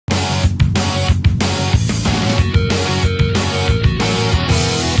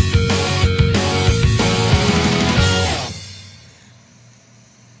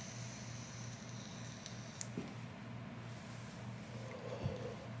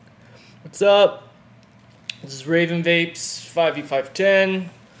What's up? This is Raven Vapes 5v510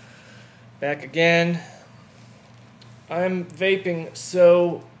 back again. I'm vaping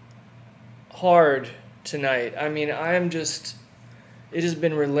so hard tonight. I mean, it has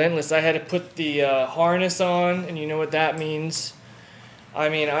been relentless. I had to put the harness on, and you know what that means. I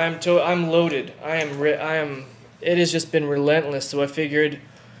mean, I'm loaded. It has just been relentless. So I figured,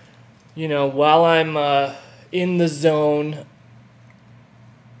 while I'm in the zone,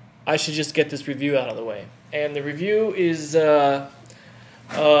 I should just get this review out of the way. And the review is from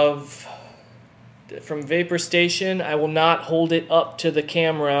Vaper Station. I will not hold it up to the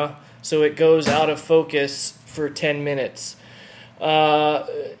camera so it goes out of focus for 10 minutes.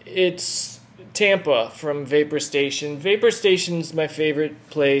 It's Tampa from Vaper Station. Vaper Station's my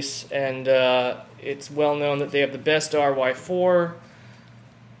favorite place, and it's well known that they have the best RY4.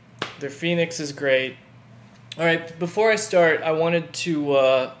 Their Phoenix is great. Alright, before I start, I wanted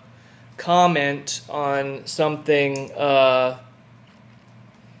to comment on something from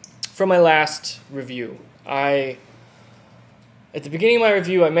my last review. At the beginning of my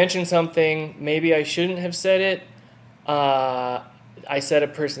review, I mentioned something. Maybe I shouldn't have said it. I said a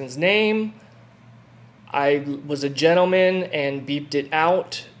person's name. I was a gentleman and beeped it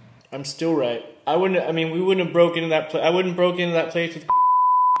out. I'm still right. We wouldn't have broken into that place. I wouldn't have broken into that place with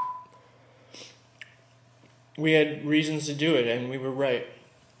we had reasons to do it, and we were right.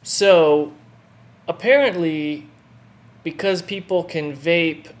 So, apparently, because people can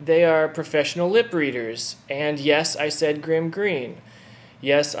vape, they are professional lip readers. And yes, I said Grim Green.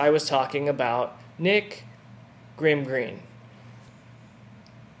 Yes, I was talking about Nick Grim Green.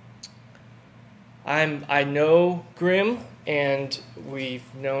 I know Grim, and we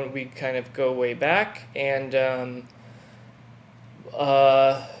kind of go way back, and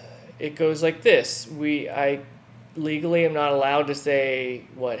it goes like this. I legally am not allowed to say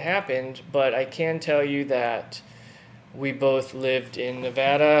what happened, but I can tell you that we both lived in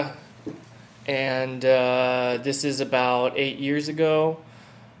Nevada, and this is about 8 years ago.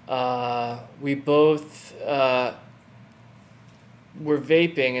 We both were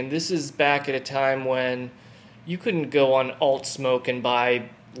vaping, and this is back at a time when you couldn't go on Alt Smoke and buy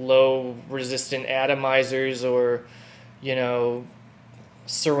low resistant atomizers or,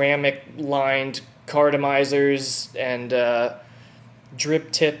 ceramic lined cartomizers and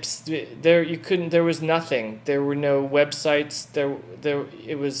drip tips. There was nothing. There were no websites.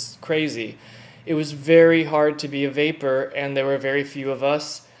 It was crazy. It was very hard to be a vapor, and there were very few of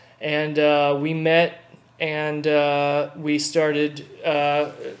us. And we met, and we started,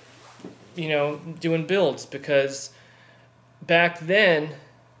 doing builds, because back then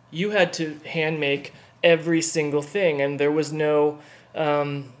you had to hand make every single thing, and there was no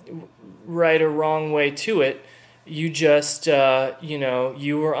right or wrong way to it. You just,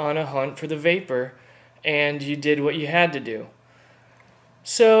 you were on a hunt for the vapor, and you did what you had to do.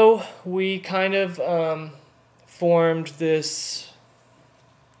 So we kind of formed this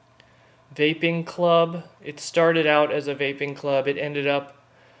vaping club. It started out as a vaping club. It ended up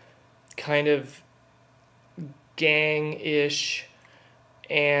kind of gang-ish,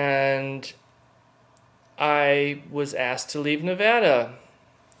 and I was asked to leave Nevada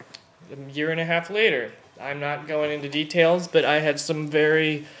a year and a half later. I'm not going into details, but I had some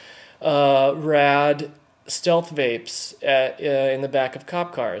very rad stealth vapes in the back of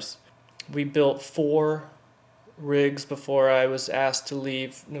cop cars. We built 4 rigs before I was asked to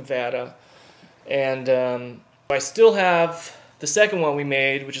leave Nevada, and I still have the second one we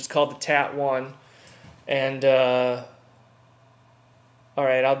made, which is called the Tat 1, and all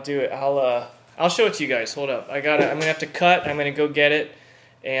right, I'll do it. I'll show it to you guys. Hold up. I'm gonna have to cut. I'm gonna go get it,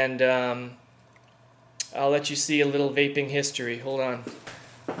 and I'll let you see a little vaping history. Hold on.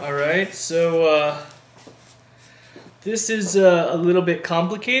 All right, so this is a little bit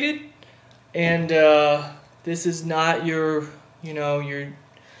complicated, and this is not your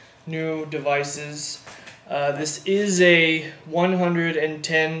new devices. This is a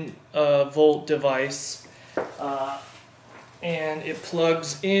 110 volt device, and it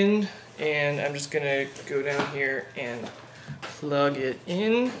plugs in. And I'm just gonna go down here and plug it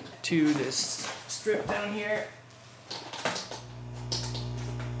in to this strip down here.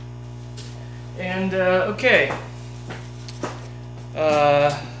 And okay.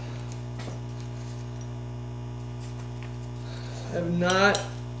 I have not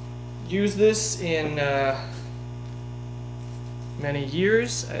used this in many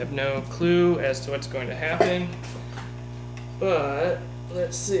years. I have no clue as to what's going to happen. But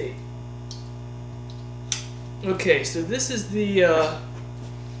let's see. Okay, so this is the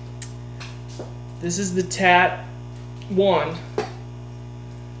Tat 1,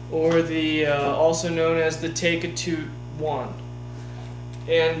 or the also known as the Take a Toot 1.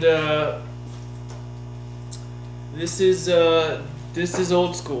 And this is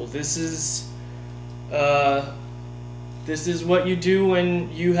old school. This is what you do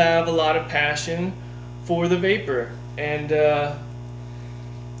when you have a lot of passion for the vapor. And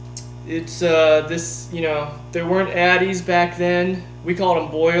it's this, you know, there weren't Addies back then. We called them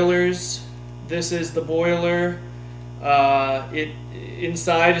boilers. This is the boiler.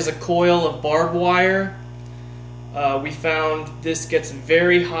 Inside is a coil of barbed wire. We found this gets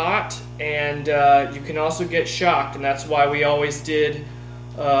very hot, and you can also get shocked, and that's why we always did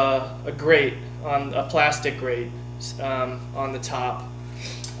a grate, on a plastic grate on the top.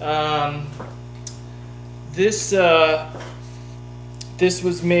 This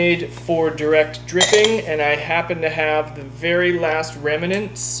was made for direct dripping, and I happen to have the very last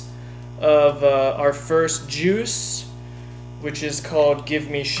remnants of our first juice, which is called Give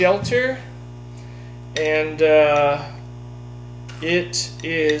Me Shelter. And it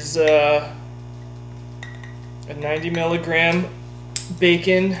is a 90 milligram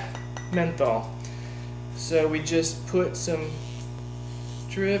Bacon Menthol. So we just put some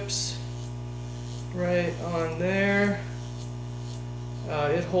drips right on there.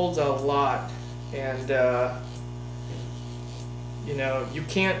 It holds a lot, and you know, you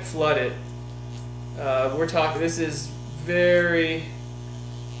can't flood it. We're talking, this is very,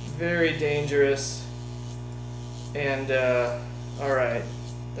 very dangerous. And alright,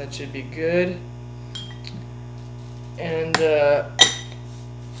 that should be good. And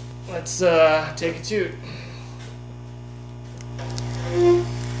let's take a toot.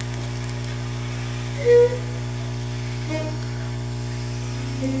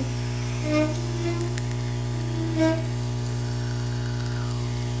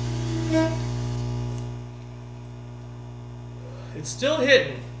 It's still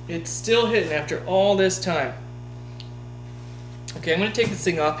hitting. It's still hitting after all this time. Okay, I'm going to take this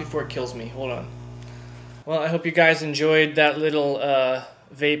thing off before it kills me. Hold on. Well, I hope you guys enjoyed that little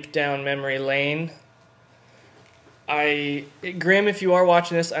vape down memory lane. Grim, if you are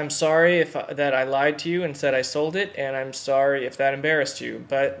watching this, I'm sorry that I lied to you and said I sold it, and I'm sorry if that embarrassed you.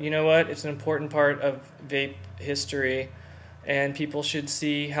 But you know what? It's an important part of vape history, and people should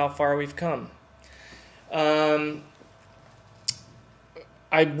see how far we've come.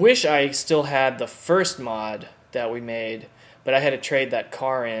 I wish I still had the first mod that we made, but I had to trade that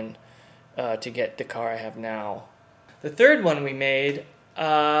car in to get the car I have now. The third one we made,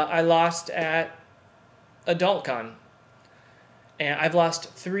 I lost at AdultCon. And I've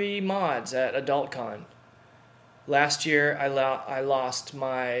lost 3 mods at AdultCon. Last year, I lost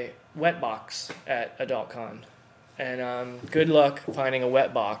my wet box at AdultCon. And good luck finding a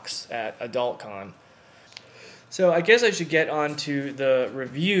wet box at AdultCon. So I guess I should get on to the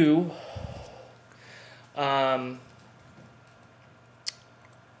review.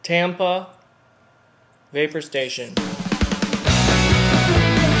 Tampa Vapor Station.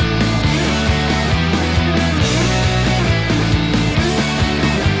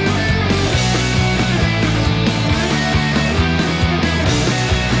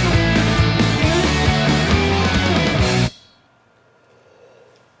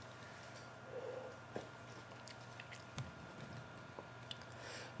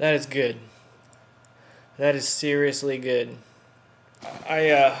 That is good. That is seriously good.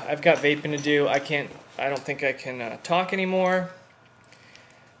 I've got vaping to do. I don't think I can talk anymore.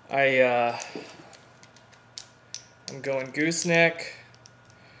 I'm going gooseneck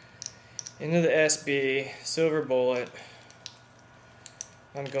into the SB, silver bullet.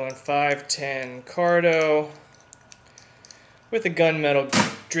 I'm going 510 Cardo with a gunmetal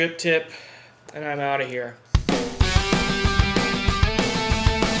drip tip, and I'm out of here.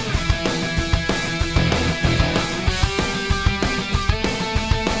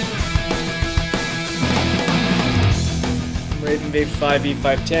 Raven Vape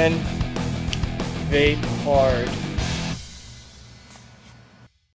 5V510. Vape hard.